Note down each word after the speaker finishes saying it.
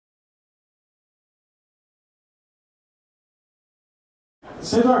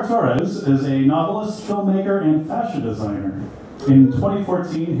Cesar Torres is a novelist, filmmaker, and fashion designer. In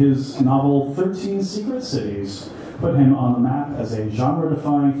 2014, his novel 13 Secret Cities put him on the map as a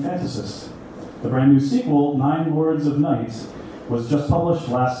genre-defying fantasist. The brand new sequel, Nine Lords of Night, was just published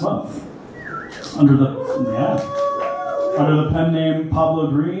last month. Under the pen name Pablo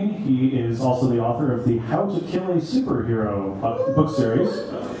Green, he is also the author of the How to Kill a Superhero book series,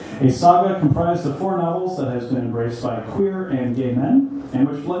 a saga comprised of 4 novels that has been embraced by queer and gay men, and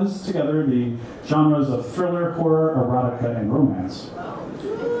which blends together the genres of thriller, horror, erotica, and romance.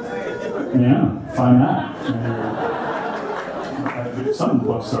 Yeah, find that. Some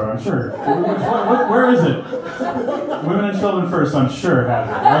bookstore, I'm sure. Where is it? Women and Children First, I'm sure, have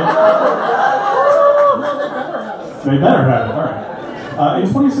it, right? They better have it, all right. In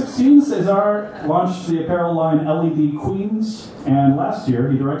 2016, Cesar launched the apparel line LED Queens, and last year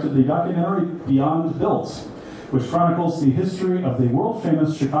he directed the documentary Beyond Built, which chronicles the history of the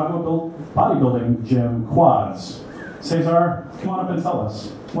world-famous Chicago bodybuilding gym Quads. Cesar, come on up and tell us,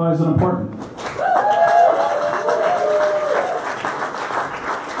 why is it important?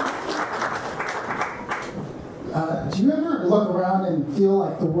 Do you ever look around and feel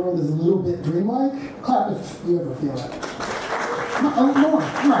like the world is a little bit dreamlike? Clap if you ever feel it. No, more.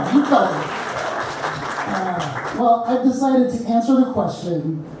 Come on, you felt it. Well, I've decided to answer the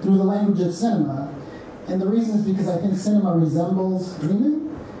question through the language of cinema, and the reason is because I think cinema resembles dreaming,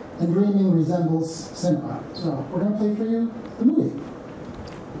 and dreaming resembles cinema. So we're going to play for you the movie.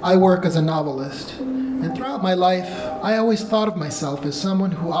 I work as a novelist, and throughout my life, I always thought of myself as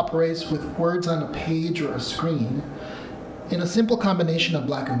someone who operates with words on a page or a screen in a simple combination of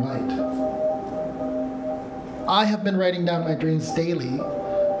black and white. I have been writing down my dreams daily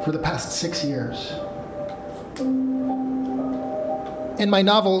for the past 6 years. In my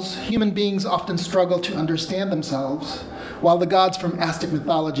novels, human beings often struggle to understand themselves, while the gods from Aztec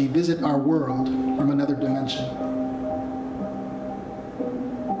mythology visit our world from another dimension.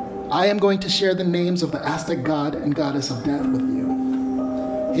 I am going to share the names of the Aztec god and goddess of death with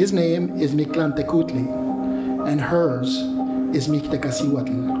you. His name is Mictlantecutli, and hers is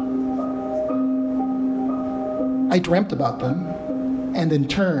Mictecacihuatl. I dreamt about them, and in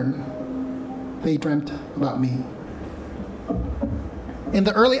turn, they dreamt about me. In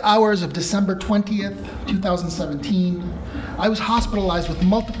the early hours of December 20th, 2017, I was hospitalized with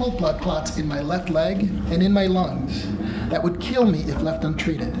multiple blood clots in my left leg and in my lungs that would kill me if left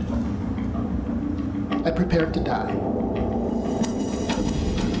untreated. I prepared to die.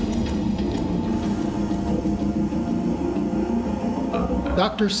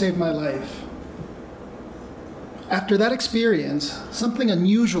 Doctors saved my life. After that experience, something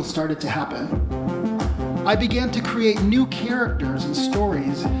unusual started to happen. I began to create new characters and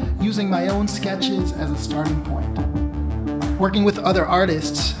stories using my own sketches as a starting point. Working with other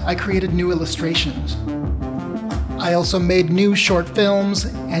artists, I created new illustrations. I also made new short films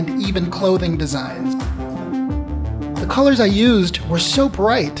and even clothing designs. The colors I used were so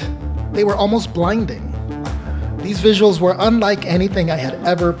bright, they were almost blinding. These visuals were unlike anything I had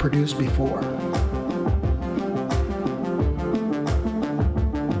ever produced before.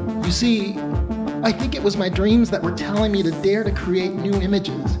 You see, I think it was my dreams that were telling me to dare to create new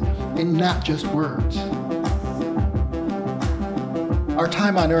images and not just words. Our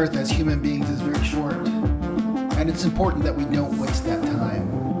time on Earth as human beings is very short, and it's important that we don't waste that time.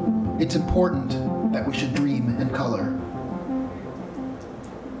 It's important that we should dream in color.